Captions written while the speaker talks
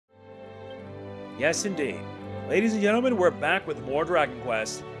Yes, indeed. Ladies and gentlemen, we're back with more Dragon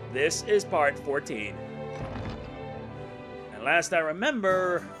Quest. This is part 14. And last I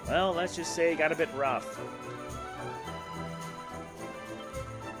remember, well, let's just say it got a bit rough.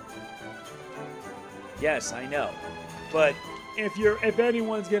 Yes, I know. But if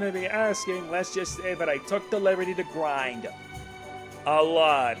anyone's gonna be asking, let's just say that I took the liberty to grind a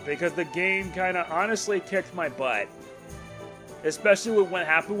lot because the game kind of honestly kicked my butt. Especially with what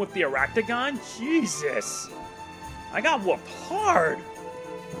happened with the Aractagon. Jesus! I got whooped hard!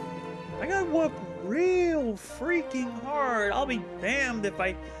 I got whooped real freaking hard. I'll be damned if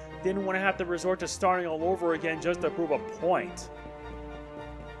I didn't want to have to resort to starting all over again just to prove a point.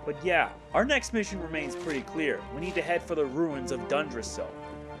 But yeah, our next mission remains pretty clear. We need to head for the ruins of Dundrasil.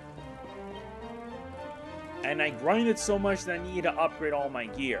 And I grinded so much that I needed to upgrade all my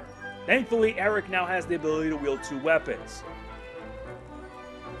gear. Thankfully, Eric now has the ability to wield 2 weapons.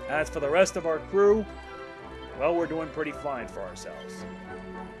 As for the rest of our crew, well, we're doing pretty fine for ourselves.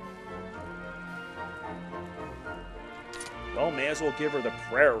 Well, may as well give her the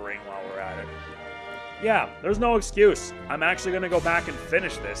prayer ring while we're at it. Yeah, there's no excuse. I'm actually going to go back and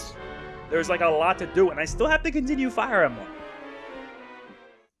finish this. There's like a lot to do, and I still have to continue Fire Emblem.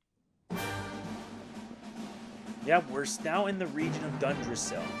 Yeah, we're now in the region of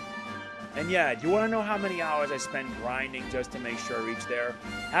Dundrasil. And yeah, do you want to know how many hours I spent grinding just to make sure I reach there?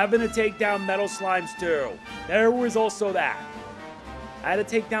 Having to take down metal slimes too. There was also that. I had to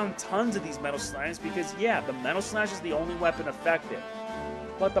take down tons of these metal slimes because yeah, the metal slash is the only weapon effective.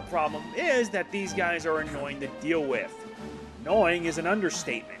 But the problem is that these guys are annoying to deal with. Annoying is an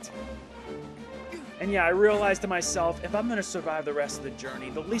understatement. And yeah, I realized to myself, if I'm going to survive the rest of the journey,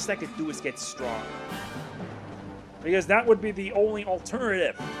 the least I could do is get strong. Because that would be the only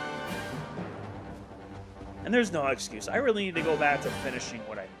alternative. And there's no excuse. I really need to go back to finishing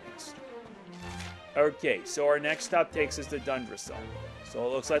what I missed. Okay, so our next stop takes us to Dundrasil. So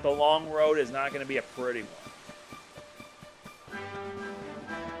it looks like the long road is not going to be a pretty one.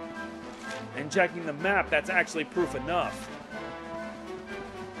 And checking the map, that's actually proof enough.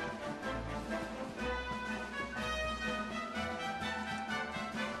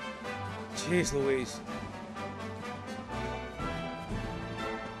 Jeez Louise.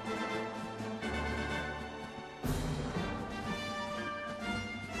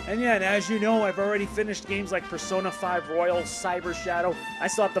 And yeah, and as you know, I've already finished games like Persona 5 Royal, Cyber Shadow. I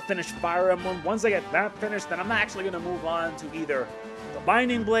still have to finish Fire Emblem. Once I get that finished, then I'm actually going to move on to either The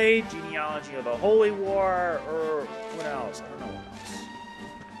Binding Blade, Genealogy of the Holy War, or what else? I don't know what else.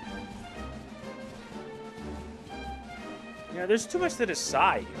 Yeah, there's too much to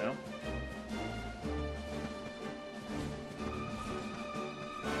decide, you know?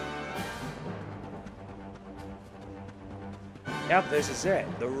 Yep, this is it.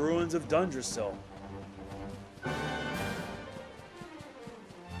 The ruins of Dundrasil. And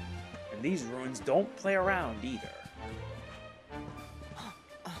these ruins don't play around either.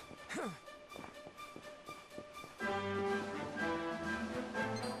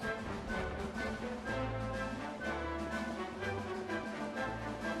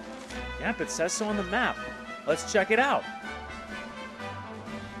 Yep, it says so on the map. Let's check it out.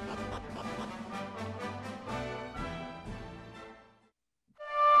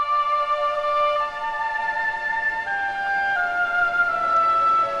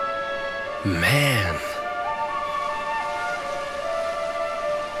 Man.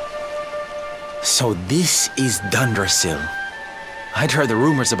 So this is Dundrasil. I'd heard the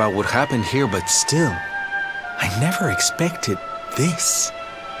rumors about what happened here, but still, I never expected this.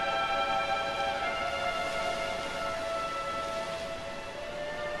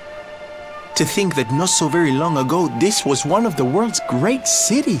 To think that not so very long ago, this was one of the world's great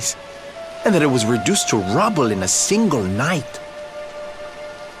cities, and that it was reduced to rubble in a single night.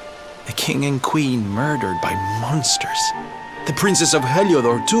 The king and queen murdered by monsters. The princess of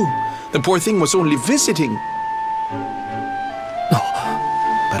Heliodor too. The poor thing was only visiting. Oh,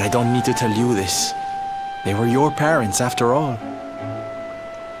 but I don't need to tell you this. They were your parents after all.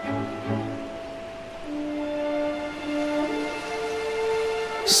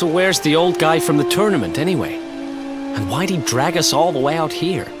 So where's the old guy from the tournament anyway? And why'd he drag us all the way out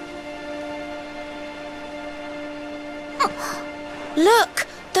here? Look!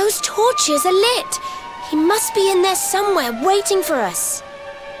 Those torches are lit! He must be in there somewhere, waiting for us.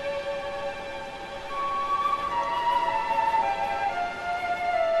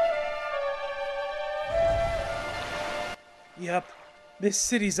 Yep, this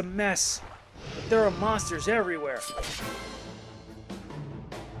city's a mess. But there are monsters everywhere.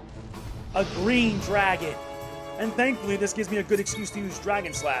 A green dragon! And thankfully this gives me a good excuse to use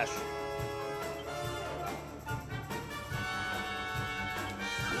Dragon Slash.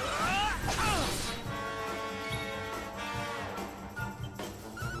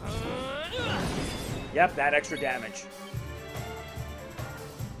 Yep, that extra damage.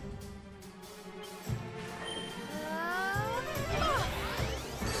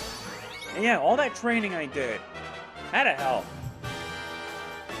 And yeah, all that training I did had to help.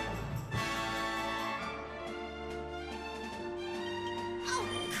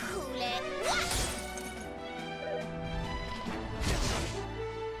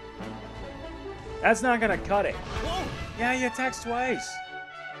 That's not gonna cut it. Yeah, he attacks twice.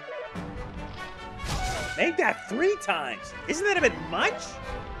 Make that 3 times. Isn't that a bit much?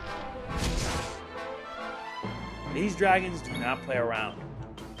 These dragons do not play around.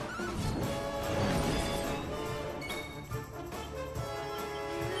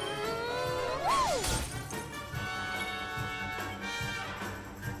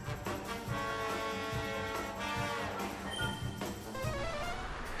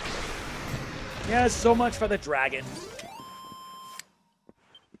 Yeah, so much for the dragon.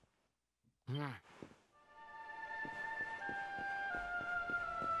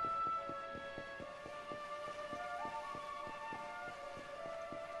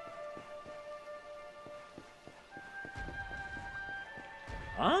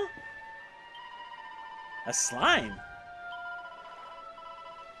 Huh? A slime?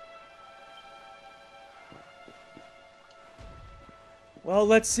 Well,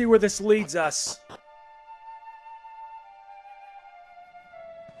 let's see where this leads us.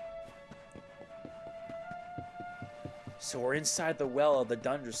 So we're inside the well of the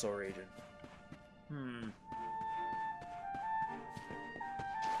Dundrasil region.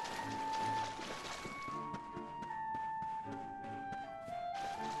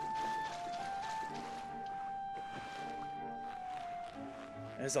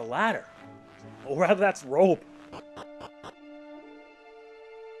 There's a ladder. Or rather, that's rope.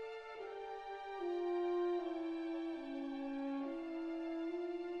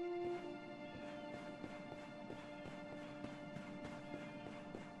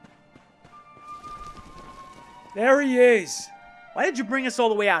 There he is. Why did you bring us all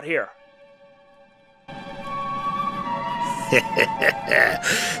the way out here?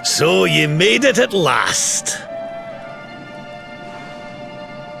 So you made it at last.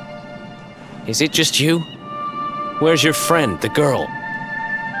 Is it just you? Where's your friend, the girl?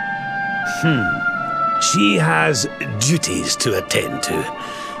 She has duties to attend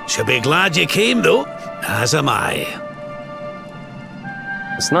to. She'll be glad you came, though, as am I.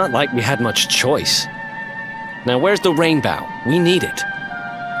 It's not like we had much choice. Now, where's the rainbow? We need it.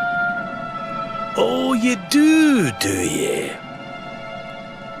 Oh, you do you?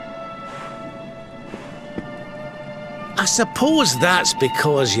 I suppose that's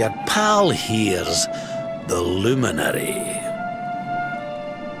because your pal here's the Luminary.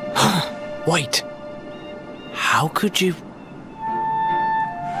 Wait. How could you...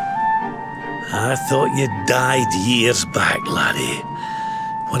 I thought you died years back, laddie.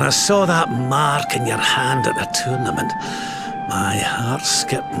 When I saw that mark in your hand at the tournament, my heart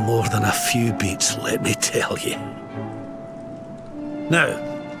skipped more than a few beats, let me tell you. Now,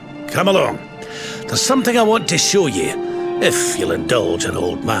 come along. There's something I want to show you, if you'll indulge an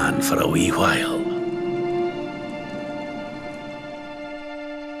old man for a wee while.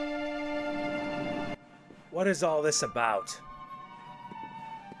 What is all this about?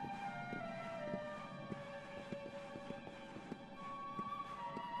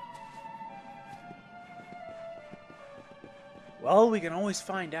 Well, we can always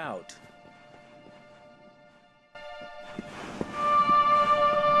find out.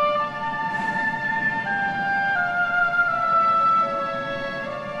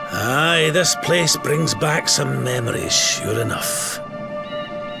 Aye, this place brings back some memories, sure enough.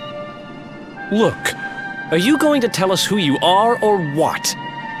 Look, are you going to tell us who you are or what?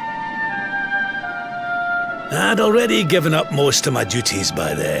 I'd already given up most of my duties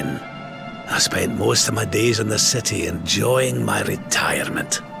by then. I spent most of my days in the city enjoying my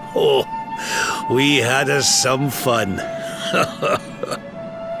retirement. Oh, we had us some fun.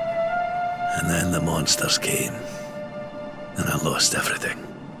 And then the monsters came, and I lost everything.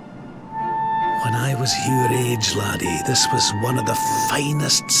 When I was your age, laddie, this was one of the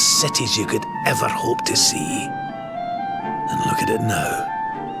finest cities you could ever hope to see. And look at it now.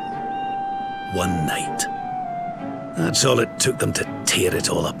 One night. That's all it took them to tear it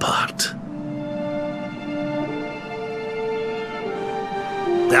all apart.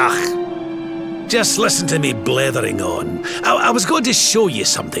 Ugh, just listen to me blethering on. I was going to show you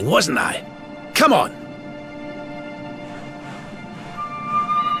something, wasn't I? Come on.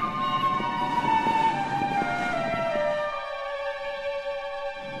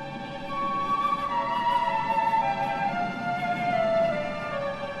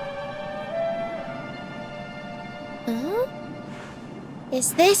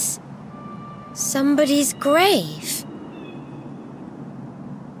 Is this somebody's grave?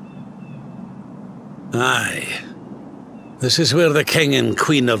 Aye. This is where the King and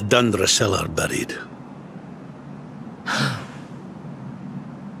Queen of Dundrasil are buried.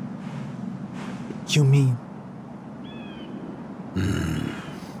 You mean?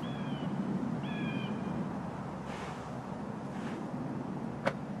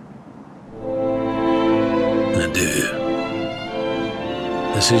 I do.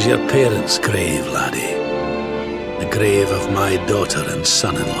 This is your parents' grave, laddie. The grave of my daughter and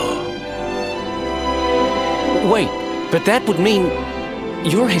son-in-law. Wait, but that would mean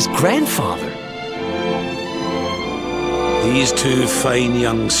you're his grandfather. These two fine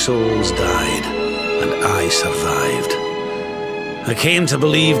young souls died, and I survived. I came to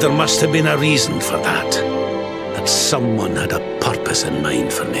believe there must have been a reason for that. That someone had a purpose in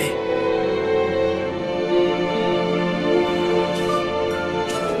mind for me.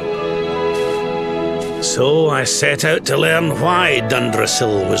 So I set out to learn why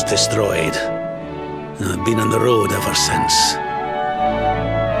Dundrasil was destroyed. I've been on the road ever since.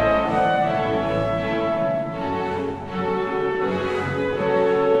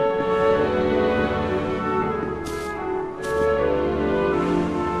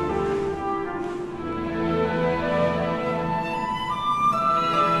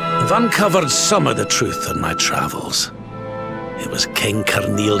 I've uncovered some of the truth on my travels. It was King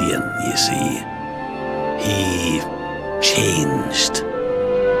Carnelian, you see. He changed.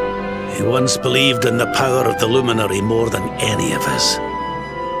 He once believed in the power of the Luminary more than any of us.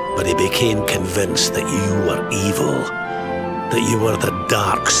 But he became convinced that you were evil, that you were the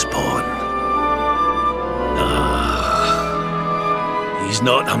Darkspawn. He's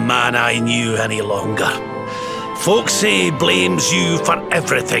not a man I knew any longer. Folks say he blames you for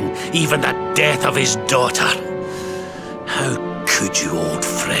everything, even the death of his daughter. How could you, old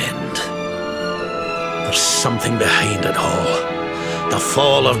friend? There's something behind it all. The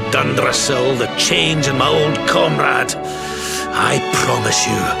fall of Dundrasil, the change in my old comrade. I promise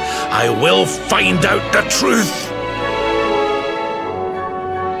you, I will find out the truth.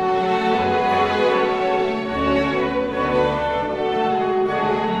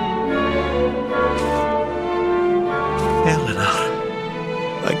 Eleanor,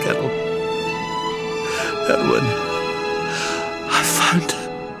 my girl. Erwin,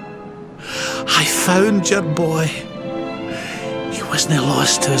 I found your boy. He wasn't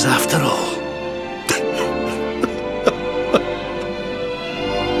lost to us after all.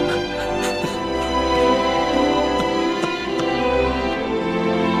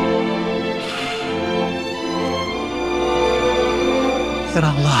 You're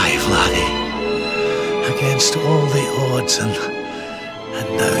alive, laddie. Against all the odds, and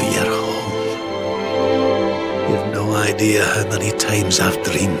now you're home. You've no idea how many times I've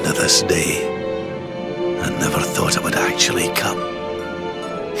dreamed of this day. I never thought it would actually come.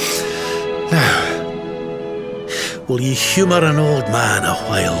 Now, will you humour an old man a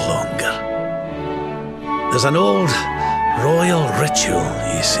while longer? There's an old royal ritual,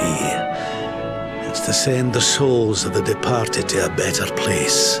 you see. It's to send the souls of the departed to a better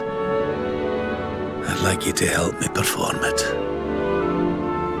place. I'd like you to help me perform it.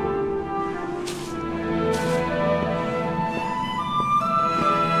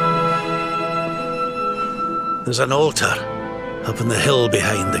 There's an altar up on the hill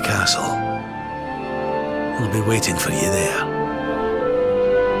behind the castle. I'll be waiting for you there.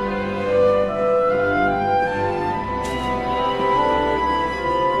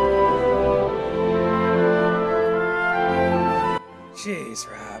 Jeez,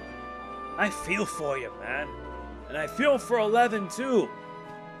 Rob. I feel for you, man. And I feel for 11 too.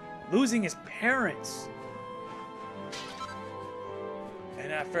 Losing his parents.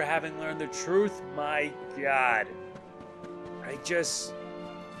 And after having learned the truth, my God. I just...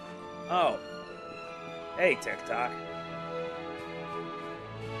 Oh. Hey, TikTok.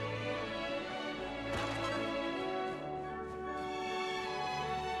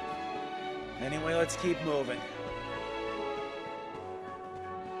 Anyway, let's keep moving.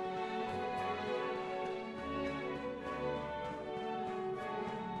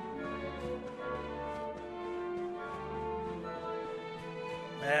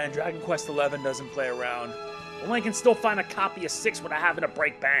 Man, Dragon Quest XI doesn't play around. Well, I can still find a copy of 6 when I have it at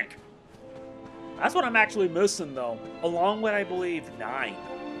Break Bank. That's what I'm actually missing, though. Along with, I believe, 9.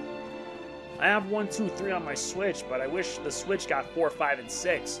 I have 1, 2, 3 on my Switch, but I wish the Switch got 4, 5, and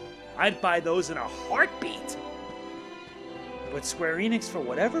 6. I'd buy those in a heartbeat. But Square Enix, for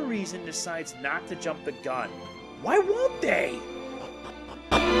whatever reason, decides not to jump the gun. Why won't they?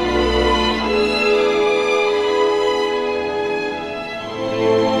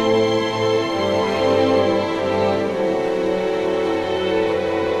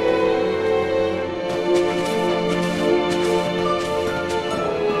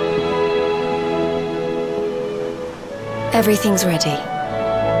 Everything's ready.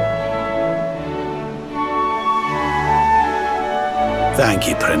 Thank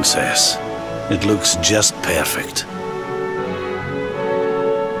you, Princess. It looks just perfect.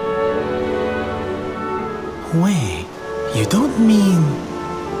 Wait, you don't mean...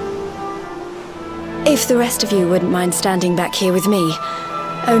 If the rest of you wouldn't mind standing back here with me,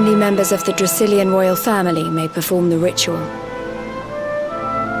 only members of the Dracilian royal family may perform the ritual.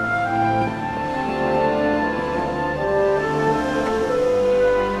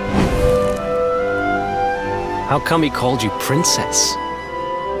 How come he called you Princess?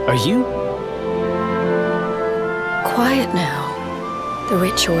 Are you? Quiet now. The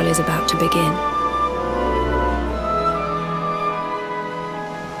ritual is about to begin.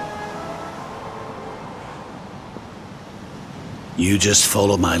 You just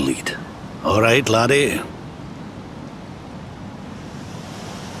follow my lead. All right, laddie?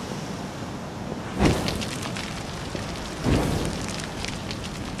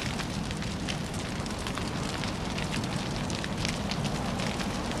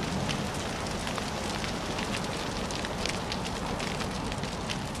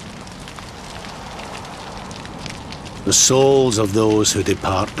 The souls of those who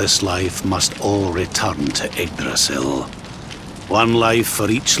depart this life must all return to Yggdrasil. One life for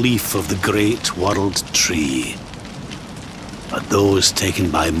each leaf of the great world tree. But those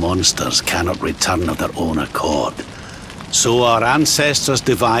taken by monsters cannot return of their own accord. So our ancestors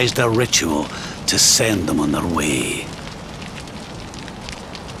devised a ritual to send them on their way.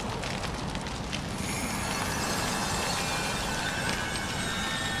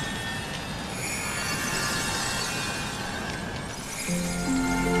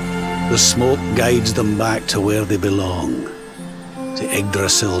 The smoke guides them back to where they belong, to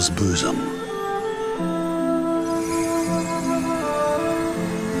Yggdrasil's bosom.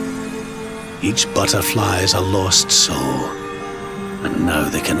 Each butterfly is a lost soul, and now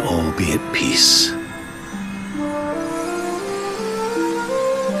they can all be at peace.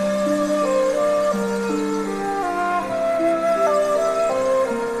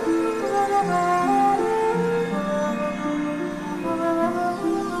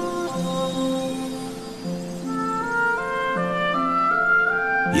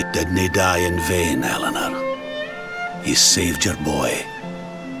 You didn't die in vain, Eleanor. You saved your boy,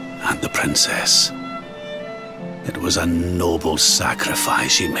 and the princess. It was a noble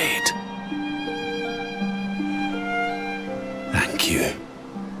sacrifice you made. Thank you,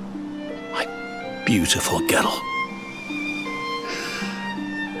 my beautiful girl.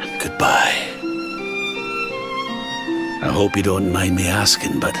 And goodbye. I hope you don't mind me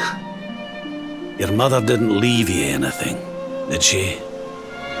asking, but your mother didn't leave you anything, did she?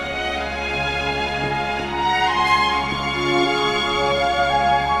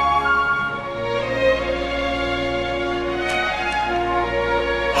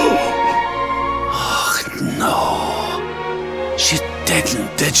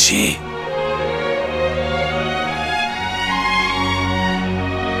 Did she?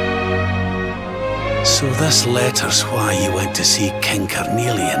 So this letter's why you went to see King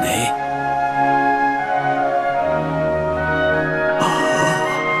Carnelian, eh? Oh,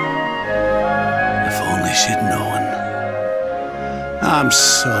 if only she'd known. I'm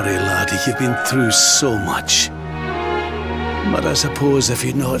sorry, laddie, you've been through so much. But I suppose if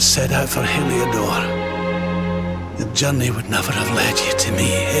you'd not set out for Heliodor, the journey would never have led you to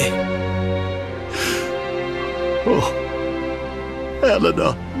me, eh? Oh,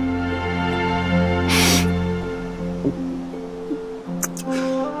 Eleanor.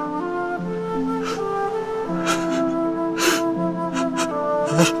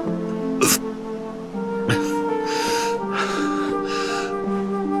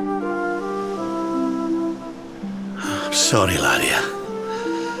 I'm sorry, laddie.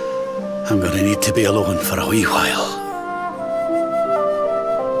 I'm gonna need to be alone for a wee while.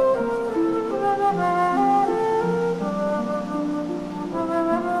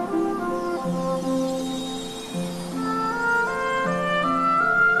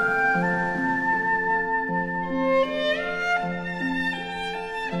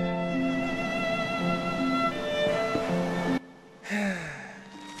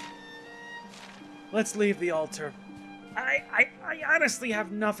 Let's leave the altar. I honestly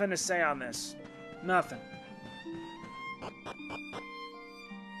have nothing to say on this. Nothing.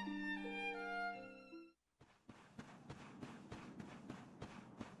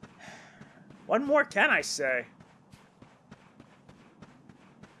 What more can I say?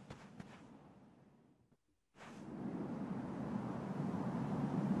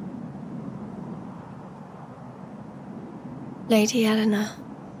 Lady Eleanor.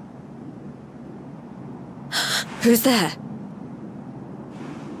 Who's there?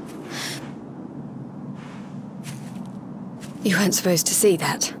 You weren't supposed to see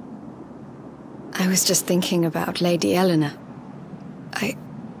that. I was just thinking about Lady Eleanor.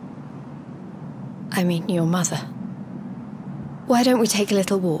 I mean, your mother. Why don't we take a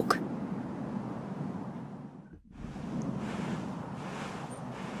little walk?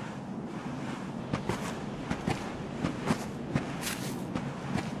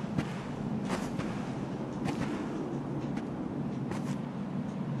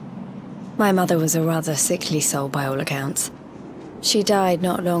 My mother was a rather sickly soul by all accounts. She died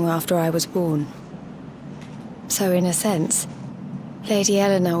not long after I was born. So in a sense, Lady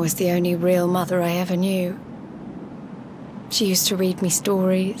Eleanor was the only real mother I ever knew. She used to read me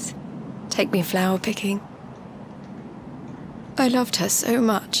stories, take me flower picking. I loved her so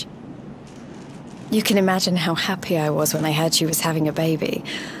much. You can imagine how happy I was when I heard she was having a baby.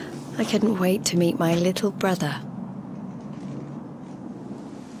 I couldn't wait to meet my little brother.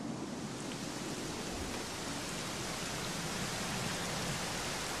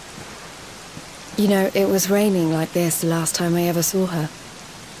 You know, it was raining like this the last time I ever saw her.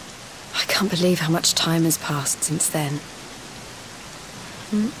 I can't believe how much time has passed since then.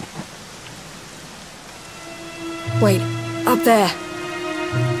 Wait, up there.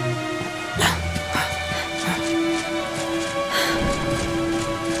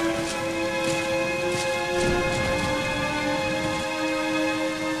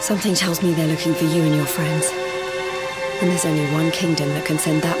 Something tells me they're looking for you and your friends. And there's only one kingdom that can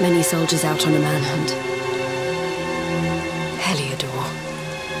send that many soldiers out on a manhunt. Heliodor.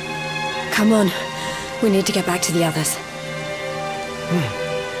 Come on. We need to get back to the others.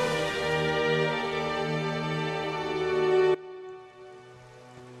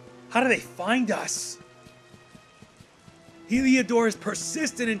 How do they find us? Heliodor is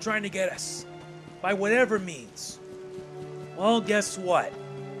persistent in trying to get us. By whatever means. Well, guess what?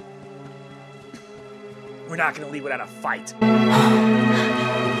 We're not gonna leave without a fight.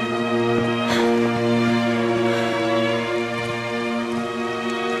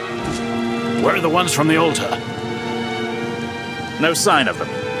 Where are the ones from the altar? No sign of them.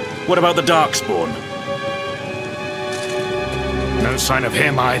 What about the Darkspawn? No sign of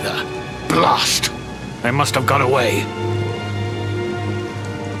him either. Blast! They must have got away.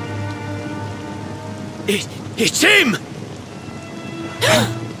 It's him!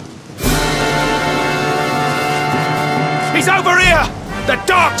 He's over here! The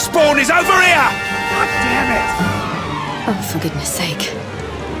Darkspawn is over here! God damn it! Oh, for goodness sake.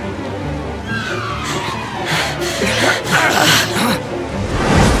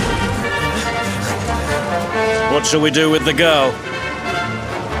 What shall we do with the girl?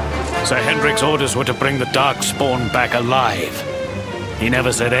 Sir Hendrik's orders were to bring the Darkspawn back alive. He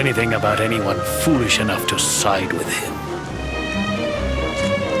never said anything about anyone foolish enough to side with him.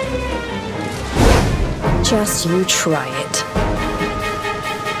 Just you try it.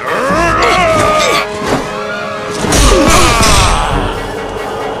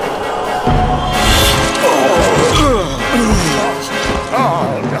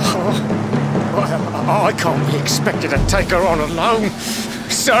 I can't be expected to take her on alone.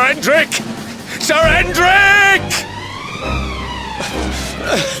 Sir Hendrik! Sir Hendrik!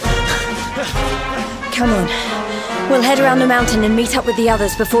 Come on. We'll head around the mountain and meet up with the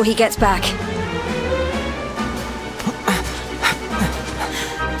others before he gets back.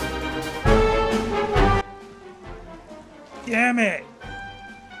 Damn it!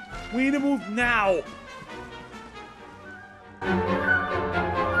 We need to move now!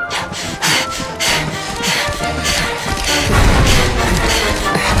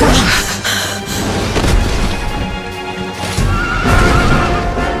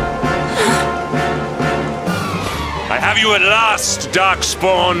 I have you at last,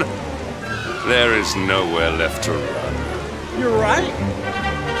 Darkspawn! There is nowhere left to run. You're right.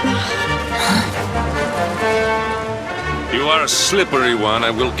 You are a slippery one,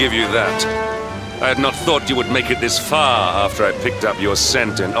 I will give you that. I had not thought you would make it this far after I picked up your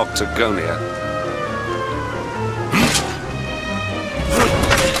scent in Octagonia.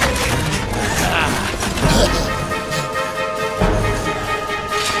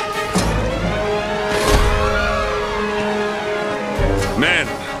 Men,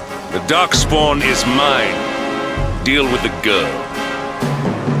 the Darkspawn is mine. Deal with the girl.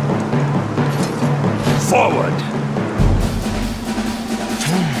 Forward!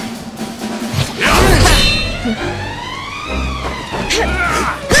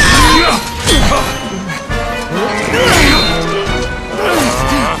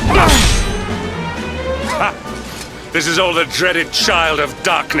 This is all the dreaded child of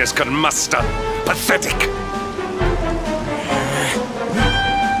darkness can muster. Pathetic!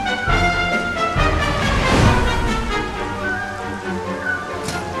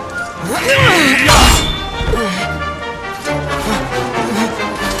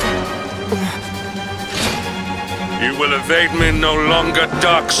 no longer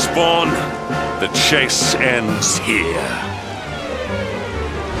darkspawn. The chase ends here.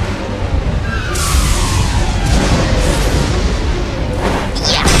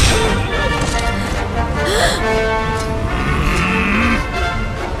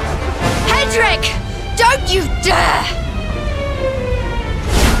 Hendrik! Don't you dare!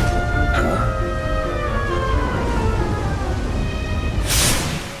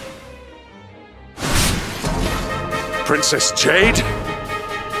 Princess Jade?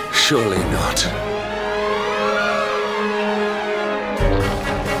 Surely not.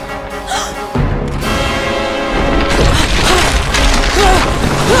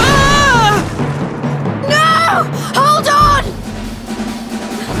 No! Hold on!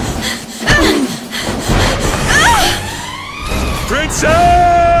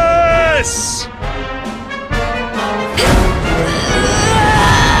 Princess!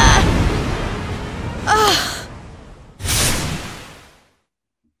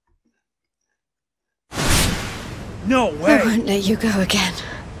 No way! I won't let you go again.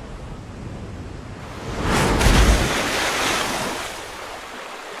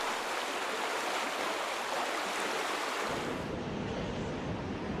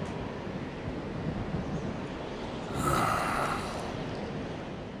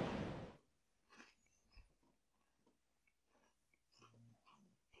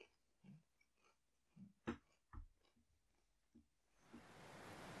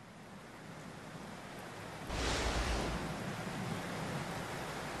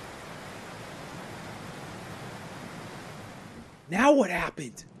 Now what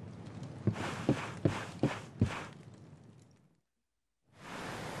happened?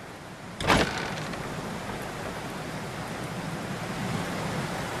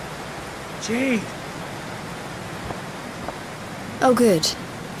 Jade! Oh good,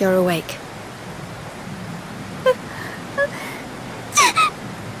 you're awake.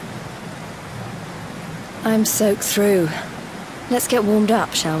 I'm soaked through. Let's get warmed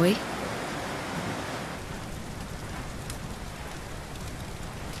up, shall we?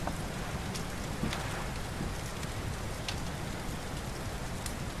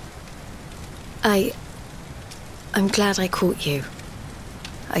 I'm glad I caught you.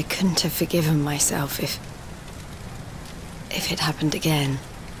 I couldn't have forgiven myself if it happened again.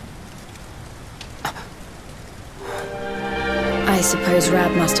 I suppose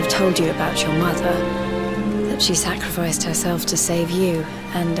Rab must have told you about your mother, that she sacrificed herself to save you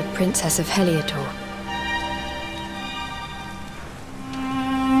and the Princess of Heliodor.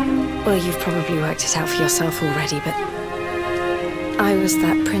 Well, you've probably worked it out for yourself already, but I was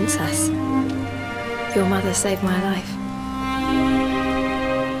that princess. Your mother saved my life.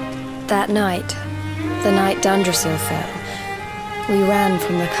 That night, the night Dundrasil fell, we ran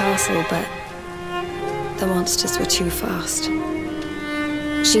from the castle, but the monsters were too fast.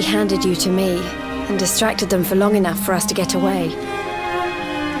 She handed you to me and distracted them for long enough for us to get away.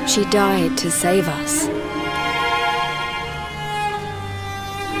 She died to save us.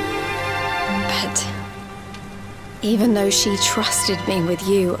 But even though she trusted me with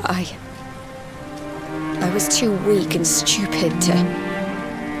you, I was too weak and stupid to...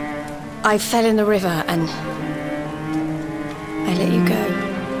 I fell in the river and I let you go.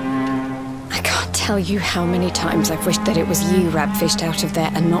 I can't tell you how many times I've wished that it was you Rab fished out of there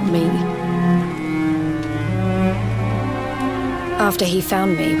and not me. After he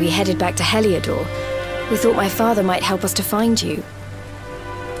found me, we headed back to Heliodor. We thought my father might help us to find you.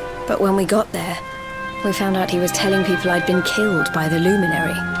 But when we got there, we found out he was telling people I'd been killed by the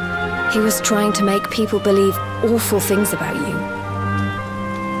Luminary. He was trying to make people believe awful things about you.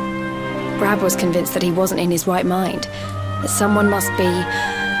 Rab was convinced that he wasn't in his right mind, that someone must be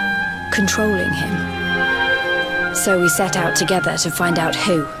controlling him. So we set out together to find out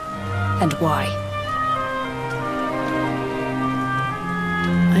who and why.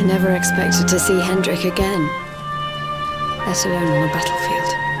 I never expected to see Hendrik again, let alone on a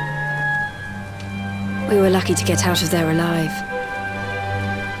battlefield. We were lucky to get out of there alive.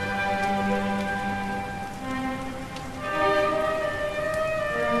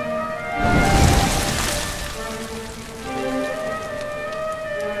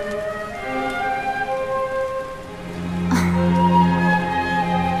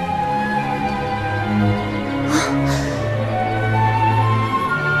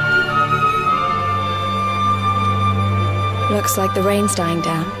 Looks like the rain's dying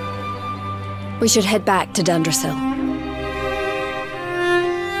down. We should head back to Dundrasil.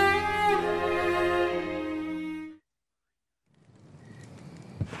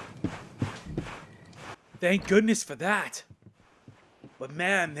 Thank goodness for that. But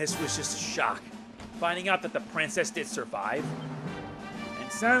man, this was just a shock. finding out that the princess did survive.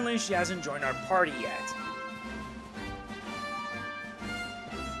 And sadly, she hasn't joined our party yet.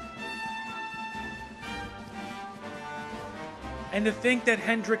 And to think that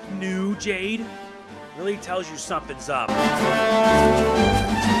Hendrik knew Jade really tells you something's up.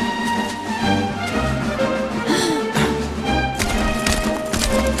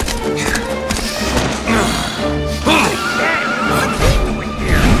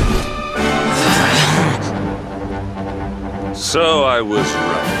 So I was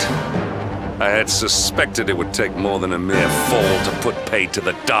right. I had suspected it would take more than a mere fall to put paid to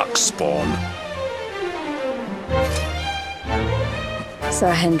the Darkspawn.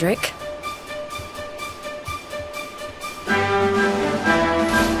 Sir Hendrik.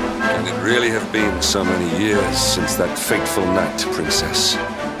 Can it really have been so many years since that fateful night, Princess?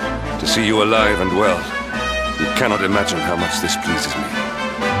 To see you alive and well, you cannot imagine how much this pleases me.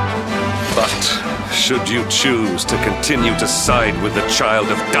 But should you choose to continue to side with the Child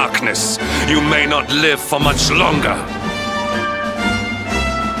of Darkness, you may not live for much longer.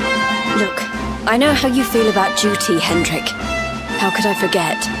 Look, I know how you feel about duty, Hendrik. How could I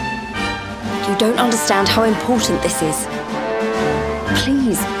forget? You don't understand how important this is.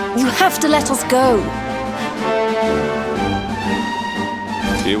 Please, you have to let us go.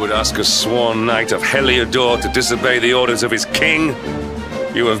 You would ask a sworn knight of Heliodor to disobey the orders of his king?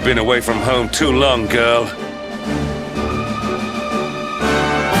 You have been away from home too long, girl.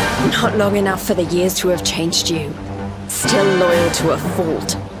 Not long enough for the years to have changed you. Still loyal to a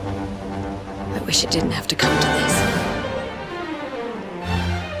fault. I wish it didn't have to come to this.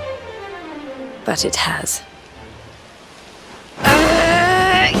 But it has.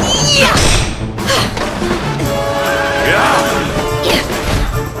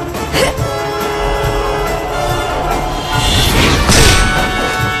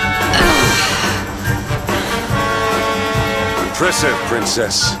 Impressive,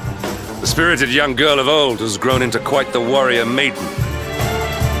 Princess. The spirited young girl of old has grown into quite the warrior maiden.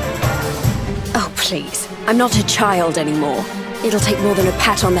 Oh, please. I'm not a child anymore. It'll take more than a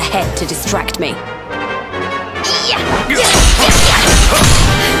pat on the head to distract me.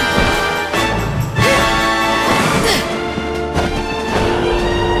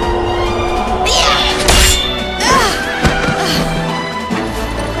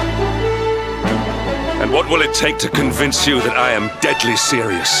 And what will it take to convince you that I am deadly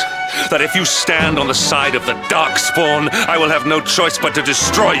serious? That if you stand on the side of the Darkspawn, I will have no choice but to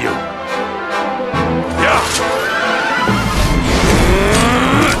destroy you? Yeah!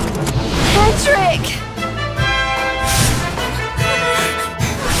 Hendrik!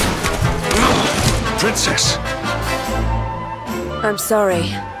 Princess! I'm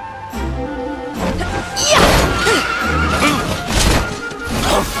sorry.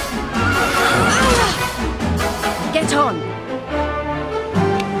 Get on!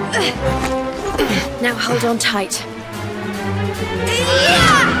 Now hold on tight.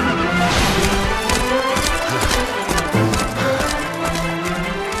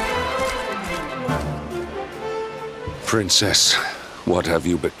 Princess, what have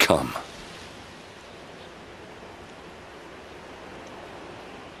you become?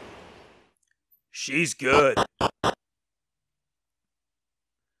 She's good.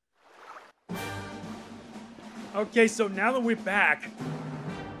 Okay, so now that we're back,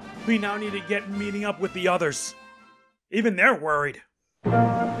 we now need to get meeting up with the others. Even they're worried. Look!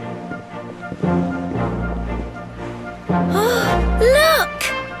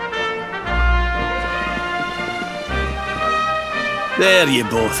 There you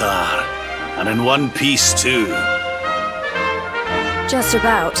both are. And in one piece, too. Just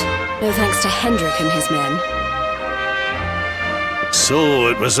about. No thanks to Hendrik and his men. So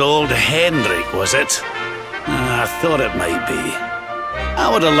it was old Hendrik, was it? I thought it might be. I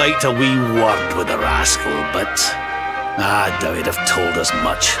would have liked a wee word with the rascal, but I doubt he'd have told us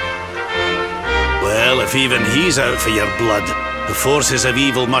much. Well, if even he's out for your blood, the forces of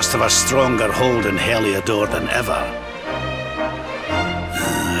evil must have a stronger hold in Heliodor than ever.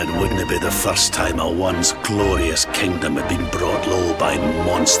 It wouldn't be the first time a once glorious kingdom had been brought low by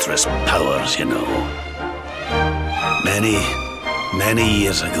monstrous powers, you know. Many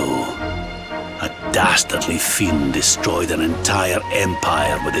years ago, a dastardly fiend destroyed an entire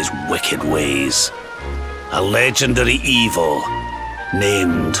empire with his wicked ways. A legendary evil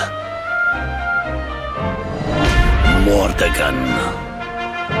named Mordegon.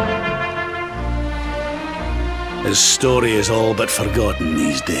 His story is all but forgotten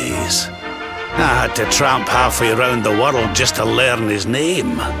these days. I had to tramp halfway around the world just to learn his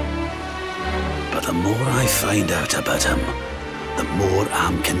name. But the more I find out about him, the more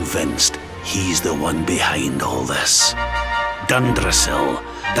I'm convinced He's the one behind all this. Dundrasil,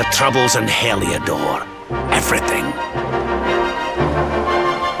 the troubles in Heliodor, everything.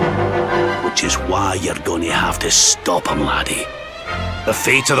 Which is why you're going to have to stop him, laddie. The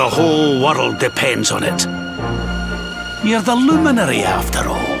fate of the whole world depends on it. You're the Luminary, after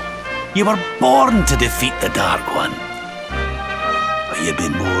all. You were born to defeat the Dark One. But you'd be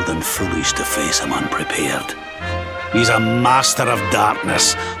more than foolish to face him unprepared. He's a master of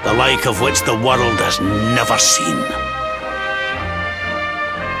darkness, the like of which the world has never seen.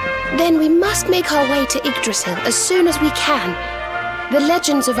 Then we must make our way to Yggdrasil as soon as we can. The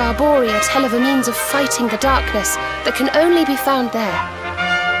legends of Arborea tell of a means of fighting the darkness that can only be found there.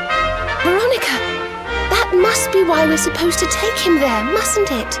 Veronica, that must be why we're supposed to take him there,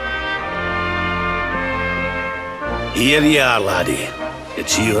 mustn't it? Here you are, laddie.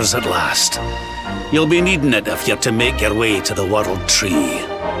 It's yours at last. You'll be needing it if you're to make your way to the World Tree.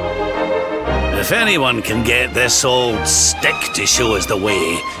 If anyone can get this old stick to show us the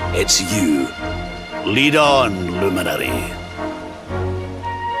way, it's you. Lead on, Luminary.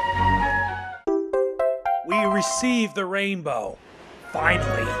 We received the rainbow.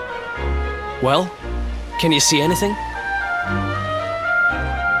 Finally. Well, can you see anything?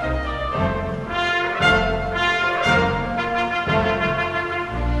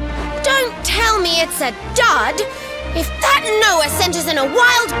 Don't tell me it's a dud! If that Noah sent us in a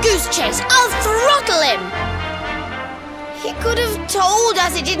wild goose chase, I'll throttle him! He could have told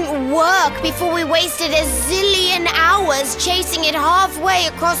us it didn't work before we wasted a zillion hours chasing it halfway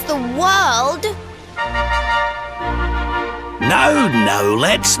across the world. Now,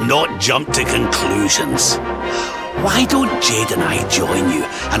 let's not jump to conclusions. Why don't Jade and I join you,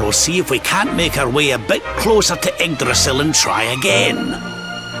 and we'll see if we can't make our way a bit closer to Yggdrasil and try again.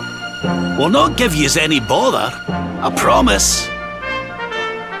 We'll not give yous any bother, I promise.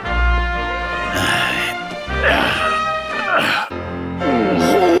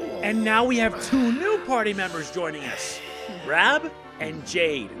 And now we have 2 new party members joining us, Rab and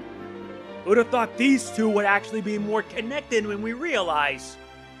Jade. Who'd have thought these 2 would actually be more connected when we realize?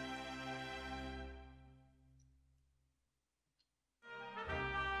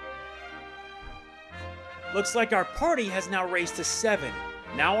 Looks like our party has now raised to 7.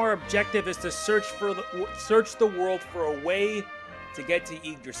 Now our objective is to search the world for a way to get to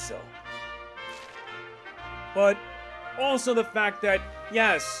Yggdrasil. But also the fact that,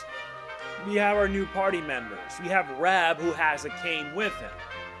 yes, we have our new party members. We have Rab, who has a cane with him.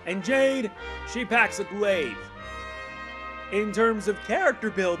 And Jade, she packs a glaive. In terms of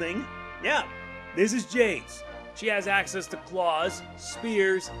character building, yeah, this is Jade's. She has access to claws,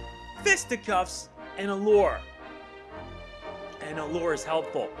 spears, fisticuffs, and a lure. And a lure is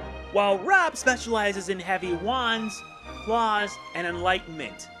helpful. While Rab specializes in heavy wands, claws, and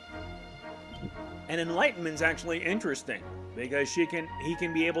enlightenment. And enlightenment's actually interesting, because he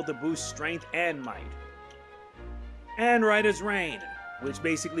can be able to boost strength and might. And Right as Rain, which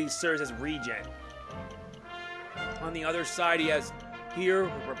basically serves as regen. On the other side, he has here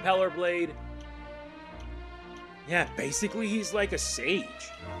a propeller blade. Yeah, basically he's like a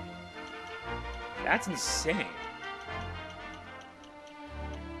sage. That's insane.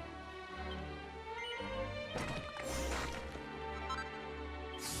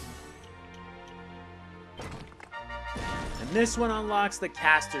 And this one unlocks the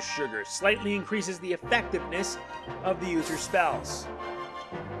Caster Sugar, slightly increases the effectiveness of the user's spells.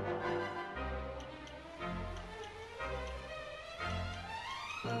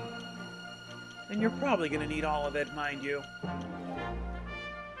 And you're probably going to need all of it, mind you.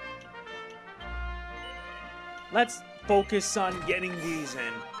 Let's focus on getting these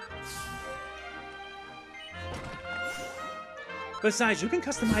in. Besides, you can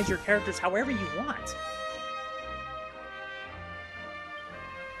customize your characters however you want.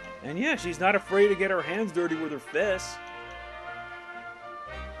 And yeah, she's not afraid to get her hands dirty with her fists.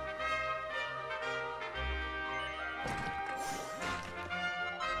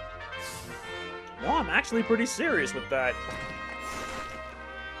 No, I'm actually pretty serious with that.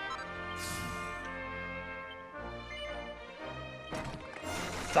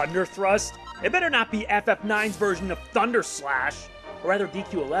 Thunder Thrust? It better not be FF9's version of Thunder Slash, or rather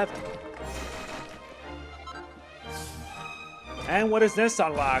DQ11. And what does this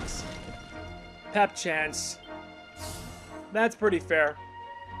unlocks? Pep Chance. That's pretty fair.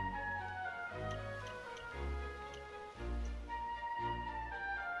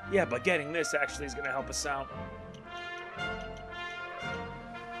 Yeah, but getting this actually is going to help us out.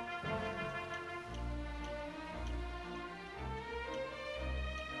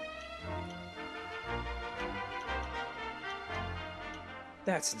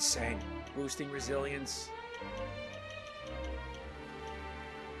 That's insane. boosting resilience.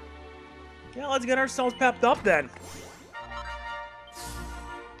 Yeah, let's get ourselves pepped up then.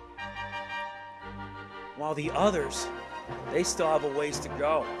 While the others, they still have a ways to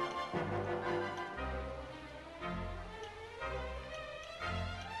go.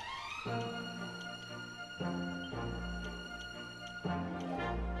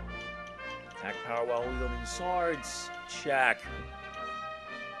 Attack power while wielding swords. Check.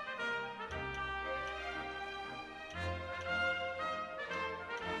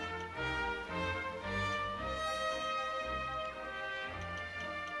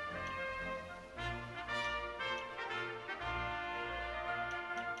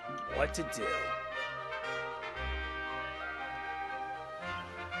 What to do?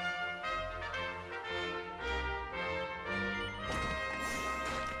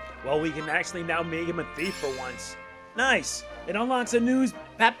 Well, we can actually now make him a thief for once. Nice! It unlocks a new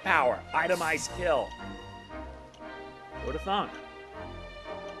pet power, itemized kill. Who'd have thought?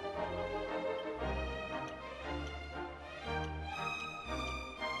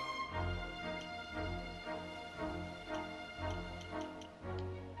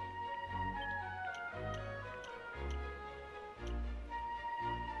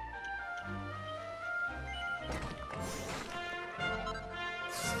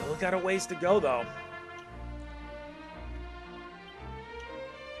 Still got a ways to go, though.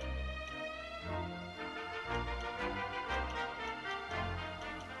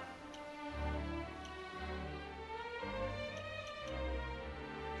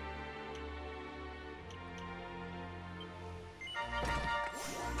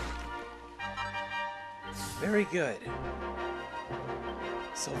 Very good.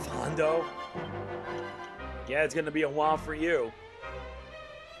 Sylvando. Yeah, it's gonna be a while for you.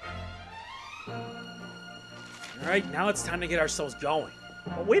 Alright, now it's time to get ourselves going.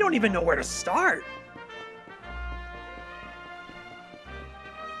 But we don't even know where to start.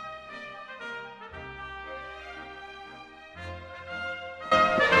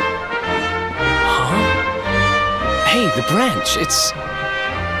 Huh? Hey, the branch, it's...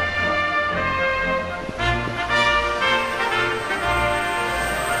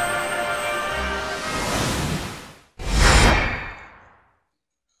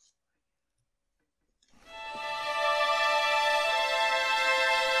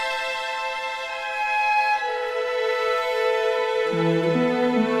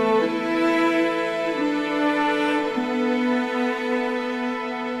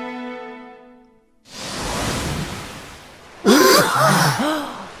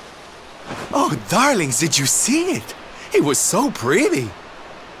 Oh, darlings, did you see it? It was so pretty.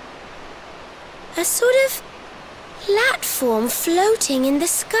 A sort of platform floating in the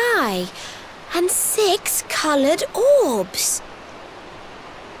sky, and 6 coloured orbs.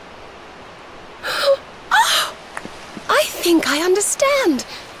 Oh, I think I understand.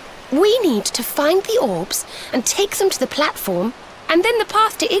 We need to find the orbs and take them to the platform, and then the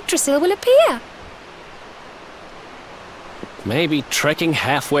path to Yggdrasil will appear. Maybe trekking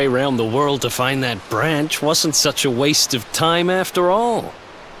halfway around the world to find that branch wasn't such a waste of time after all.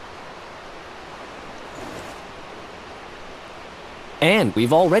 And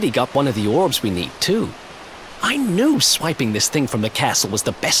we've already got one of the orbs we need, too. I knew swiping this thing from the castle was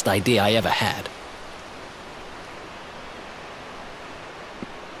the best idea I ever had.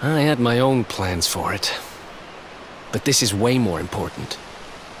 I had my own plans for it. But this is way more important.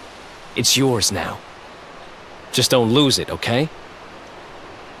 It's yours now. Just don't lose it, okay?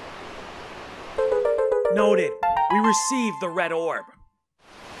 Noted. We received the red orb.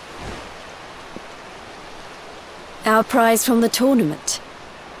 Our prize from the tournament.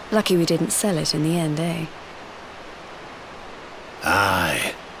 Lucky we didn't sell it in the end, eh?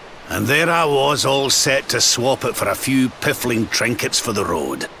 Aye. And there I was, all set to swap it for a few piffling trinkets for the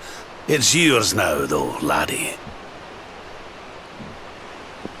road. It's yours now, though, laddie.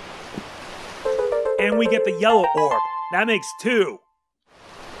 And we get the yellow orb. That makes 2.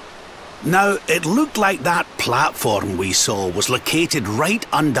 Now, it looked like that platform we saw was located right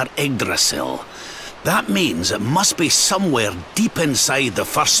under Yggdrasil. That means it must be somewhere deep inside the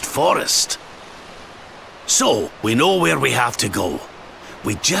first forest. So, we know where we have to go.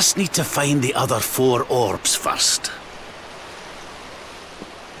 We just need to find the other 4 orbs first.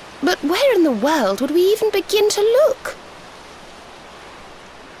 But where in the world would we even begin to look?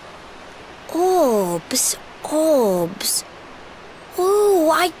 Orbs, orbs.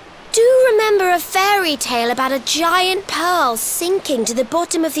 Oh, I do remember a fairy tale about a giant pearl sinking to the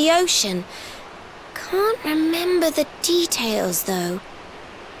bottom of the ocean. Can't remember the details, though.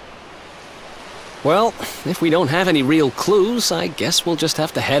 Well, if we don't have any real clues, I guess we'll just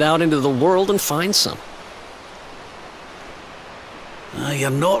have to head out into the world and find some.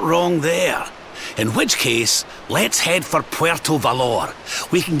 You're not wrong there. In which case, let's head for Puerto Valor.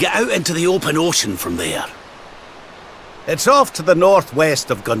 We can get out into the open ocean from there. It's off to the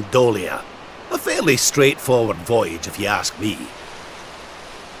northwest of Gondolia. A fairly straightforward voyage, if you ask me.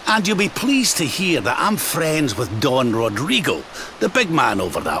 And you'll be pleased to hear that I'm friends with Don Rodrigo, the big man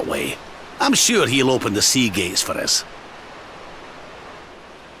over that way. I'm sure he'll open the sea gates for us.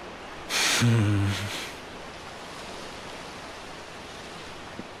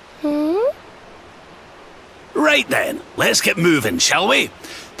 Right then, let's get moving, shall we?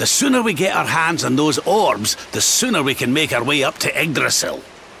 The sooner we get our hands on those orbs, the sooner we can make our way up to Yggdrasil.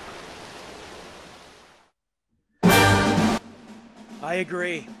 I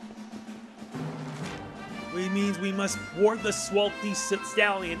agree. Which means we must board the Swalty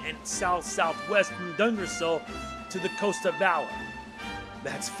Stallion and southwest from Dundrasil to the coast of Valor.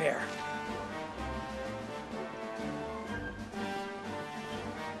 That's fair.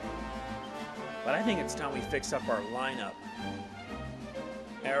 But I think it's time we fix up our lineup.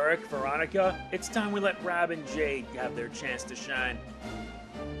 Eric, Veronica, it's time we let Rab and Jade have their chance to shine.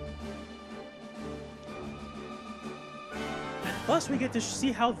 And plus we get to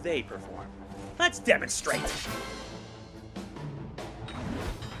see how they perform. Let's demonstrate!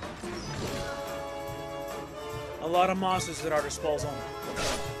 A lot of monsters at our disposal.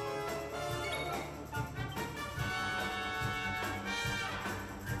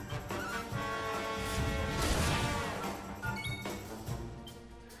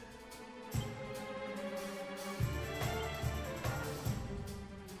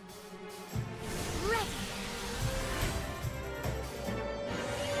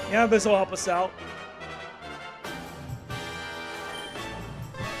 Yeah, this will help us out.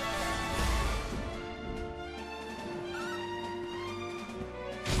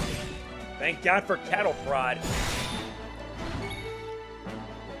 Thank God for cattle prod.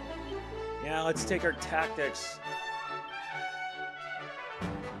 Yeah, let's take our tactics.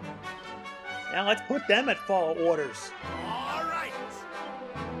 Now let's put them at follow orders. All right.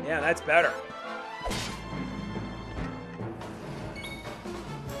 Yeah, that's better.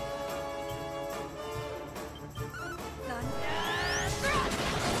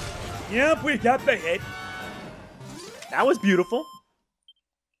 Yep, we got the hit. That was beautiful.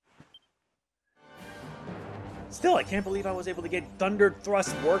 Still, I can't believe I was able to get Thunder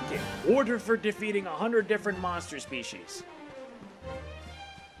Thrust working. Order for defeating 100 different monster species.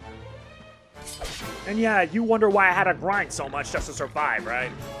 And yeah, you wonder why I had to grind so much just to survive,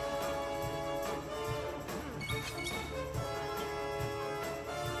 right?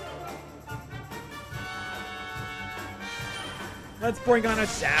 Let's bring on a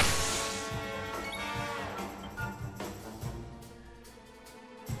zap.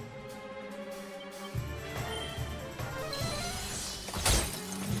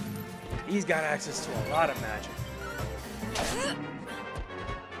 He's got access to a lot of magic.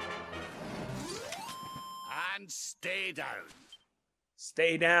 And stay down.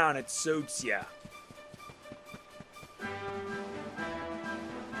 Stay down, it suits ya.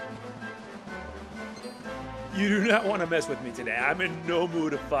 You do not want to mess with me today. I'm in no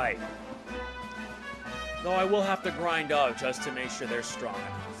mood to fight. Though I will have to grind up just to make sure they're strong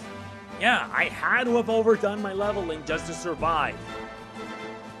enough. Yeah, I had to have overdone my leveling just to survive.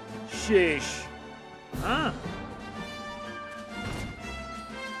 Sheesh. Huh?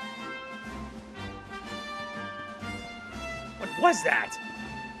 What was that?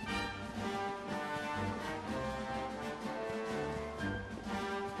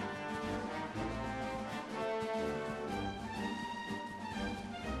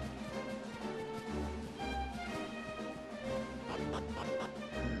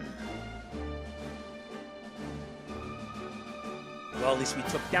 Well, at least we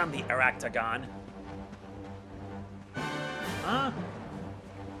took down the Aractagon. Huh?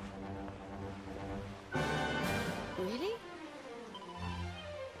 Really?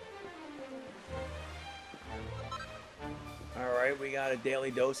 Alright, we got a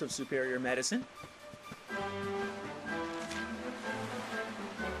daily dose of superior medicine.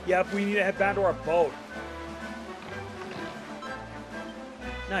 Yep, we need to head back to our boat.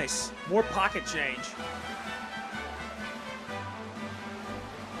 Nice. More pocket change.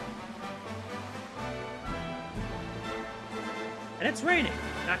 And it's raining.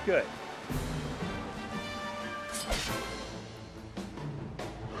 Not good.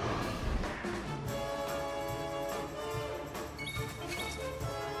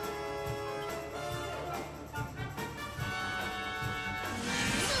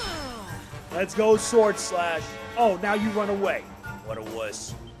 Let's go, Sword Slash. Oh, now you run away. What a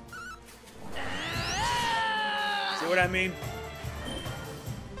wuss. See what I mean?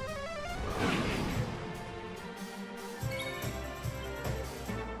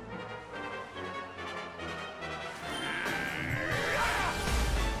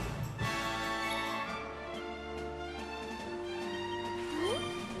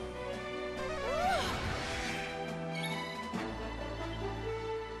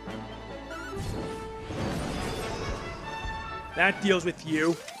 That deals with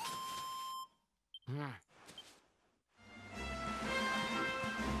you. And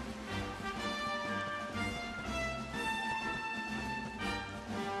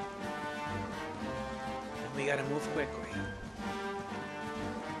we gotta move quickly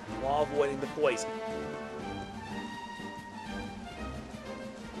while avoiding the poison.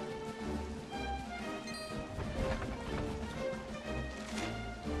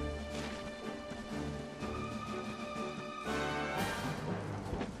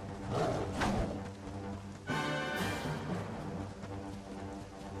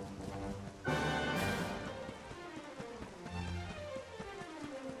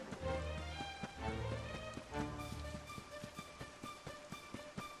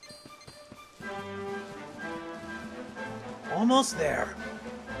 Almost there.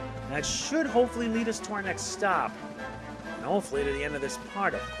 That should hopefully lead us to our next stop. And hopefully to the end of this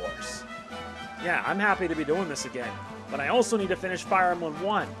part, of course. Yeah, I'm happy to be doing this again. But I also need to finish Fire Emblem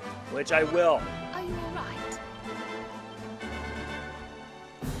 1, which I will. Are you alright?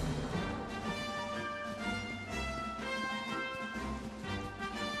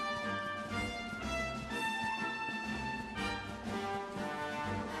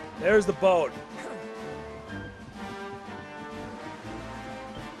 There's the boat.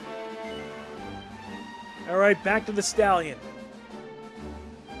 Alright, back to the stallion.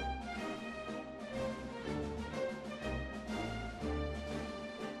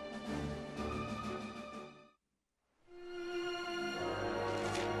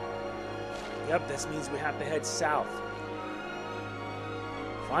 Yep, this means we have to head south.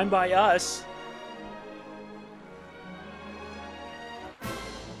 Fine by us.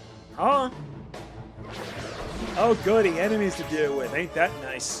 Huh? Oh goody, enemies to deal with. Ain't that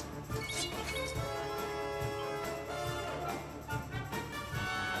nice?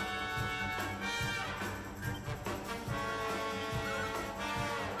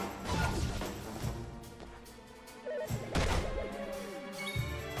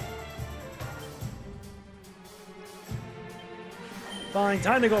 Fine,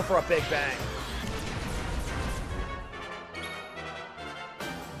 time to go for a big bang.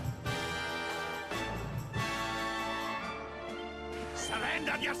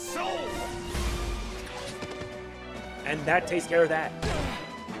 Surrender your soul! And that takes care of that.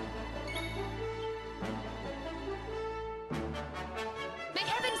 May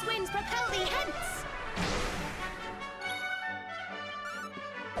heaven's winds propel thee hence!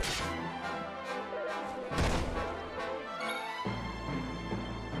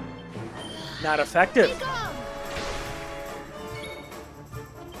 Not effective. Be gone!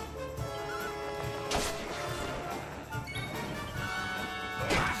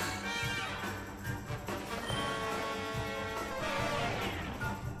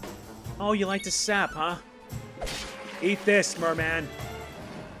 Oh, you like to sap, huh? Eat this, merman.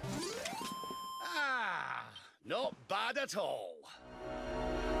 Ah, not bad at all.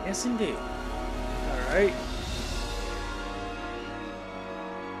 Yes, indeed. All right.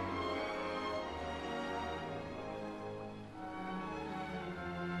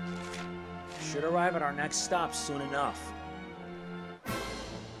 Should arrive at our next stop soon enough.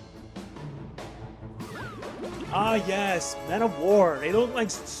 Ah, yes, men of war. They look like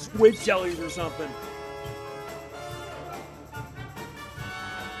squid jellies or something.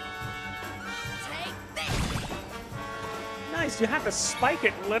 Take this! Nice, you have to spike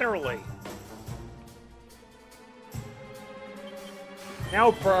it literally.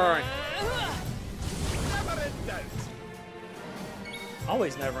 Now burn. Never in doubt.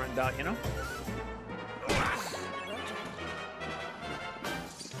 Always never in doubt, you know?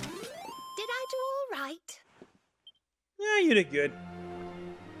 Did I do all right? Yeah, you did good.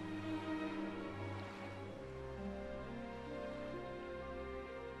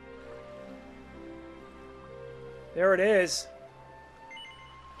 There it is.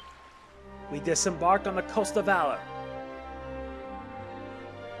 We disembarked on the coast of Valor.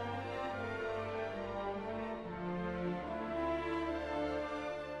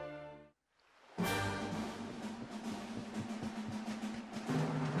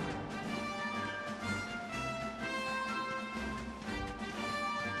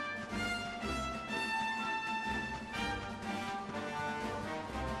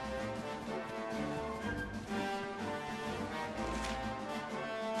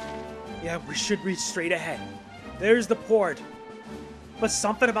 Yeah, we should reach straight ahead. There's the port. But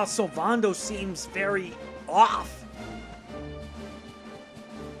something about Sylvando seems very off.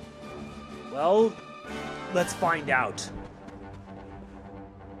 Well, let's find out.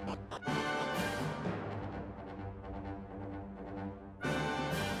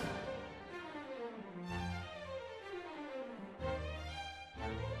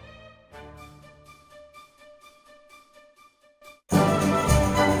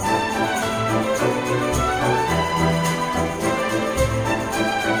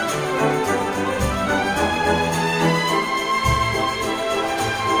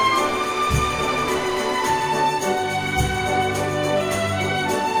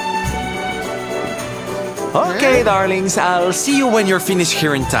 Okay, darlings, I'll see you when you're finished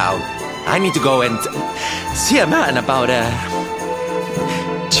here in town. I need to go and see a man about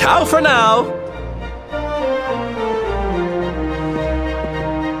Ciao for now!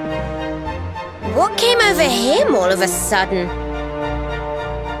 What came over him all of a sudden?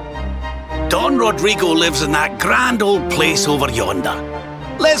 Don Rodrigo lives in that grand old place over yonder.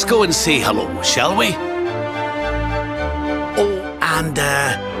 Let's go and say hello, shall we? Oh, and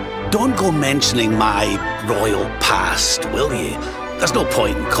don't go mentioning my royal past, will you? There's no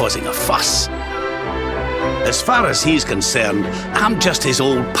point in causing a fuss. As far as he's concerned, I'm just his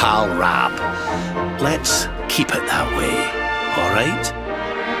old pal Rab. Let's keep it that way, all right?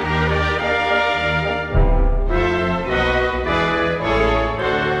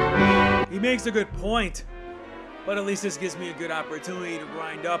 He makes a good point. But at least this gives me a good opportunity to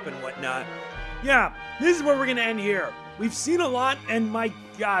grind up and whatnot. Yeah, this is where we're gonna end here. We've seen a lot, and my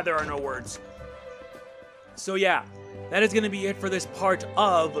god, there are no words. So yeah, that is gonna be it for this part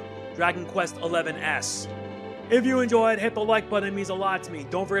of Dragon Quest XI's. If you enjoyed, hit the like button, it means a lot to me.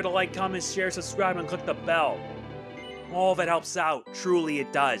 Don't forget to like, comment, share, subscribe, and click the bell. All that helps out, truly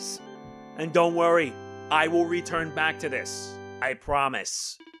it does. And don't worry, I will return back to this. I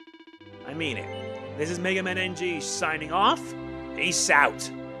promise. I mean it. This is MegamanNG signing off. Peace out.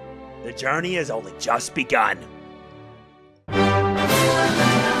 The journey has only just begun.